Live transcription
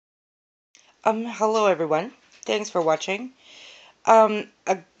Hello everyone. Thanks for watching. A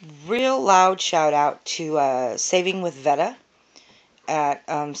real loud shout out to Saving with Vetta at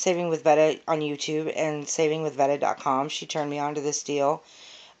Saving with Vetta on YouTube and SavingwithVetta.com. She turned me on to this deal.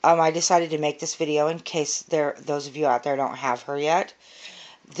 I decided to make this video in case those of you out there don't have her yet.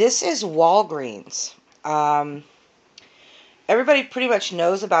 This is Walgreens. Everybody pretty much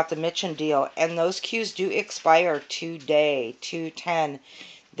knows about the Mitchum deal, and those queues do expire today, 2/10.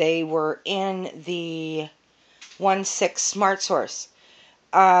 They were in the 1/6 Smart Source.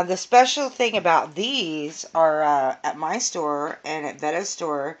 The special thing about these are at my store and at Vetta's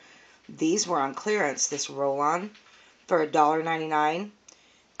store, these were on clearance, this roll-on, for $1.99.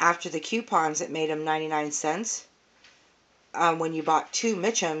 After the coupons, it made them 99 cents. When you bought 2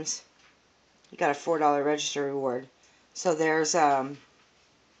 Mitchums, you got a $4 register reward. So there's $2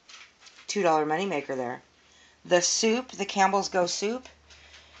 moneymaker there. The soup, the Campbell's Go soup,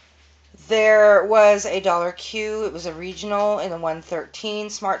 there was a dollar queue. It was a regional in the 113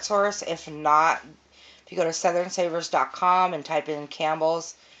 Smart Source. If not, if you go to southernsavers.com and type in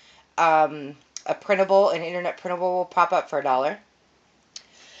Campbell's, an internet printable will pop up for $1.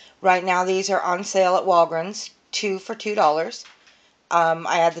 Right now, these are on sale at Walgreens, 2 for $2.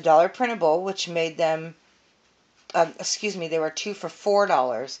 I had the dollar printable, which made them, they were 2 for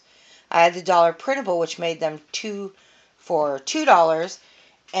 $4. I had the dollar printable, which made them 2 for $2.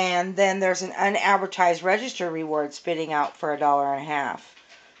 And then there's an unadvertised register reward spitting out for $1.50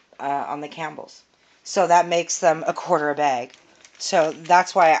 on the Campbell's. So that makes them a quarter a bag. So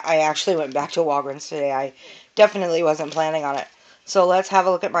that's why I actually went back to Walgreens today. I definitely wasn't planning on it. So let's have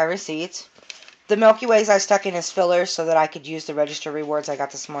a look at my receipts. The Milky Ways I stuck in as fillers so that I could use the register rewards I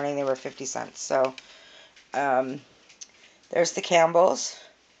got this morning. They were 50 cents. So there's the Campbell's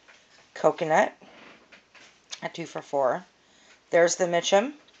coconut at 2 for $4. There's the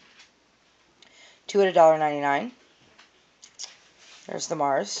Mitchum, 2 at $1.99. There's the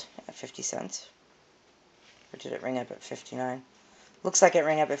Mars at 50 cents. Or did it ring up at 59? Looks like it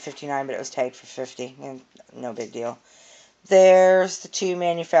rang up at 59, but it was tagged for 50. No big deal. There's the 2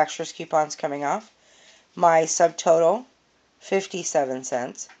 manufacturer's coupons coming off. My subtotal, 57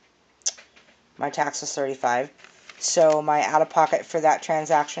 cents. My tax was 35. So my out-of-pocket for that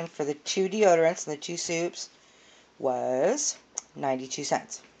transaction for the 2 deodorants and the 2 soups was 92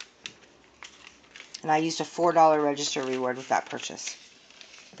 cents. And I used a $4 register reward with that purchase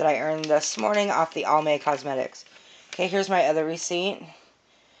that I earned this morning off the Almay Cosmetics. Okay, here's my other receipt.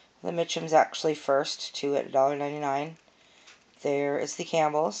 The Mitchum's actually first, 2 at $1.99. There is the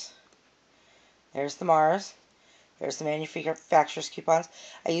Campbell's. There's the Mars. There's the manufacturer's coupons.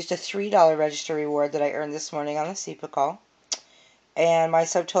 I used a $3 register reward that I earned this morning on the SEPA call. And my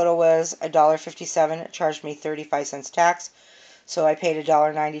subtotal was $1.57. It charged me 35 cents tax. So I paid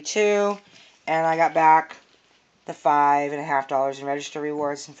 $1.92. And I got back the $5.50 in register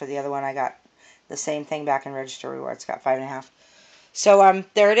rewards. And for the other one, I got the same thing back in register rewards. Got $5.50. So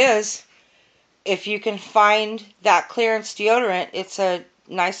there it is. If you can find that clearance deodorant, it's a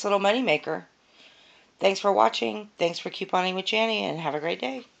nice little money maker. Thanks for watching. Thanks for couponing with Janny, and have a great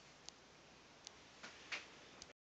day.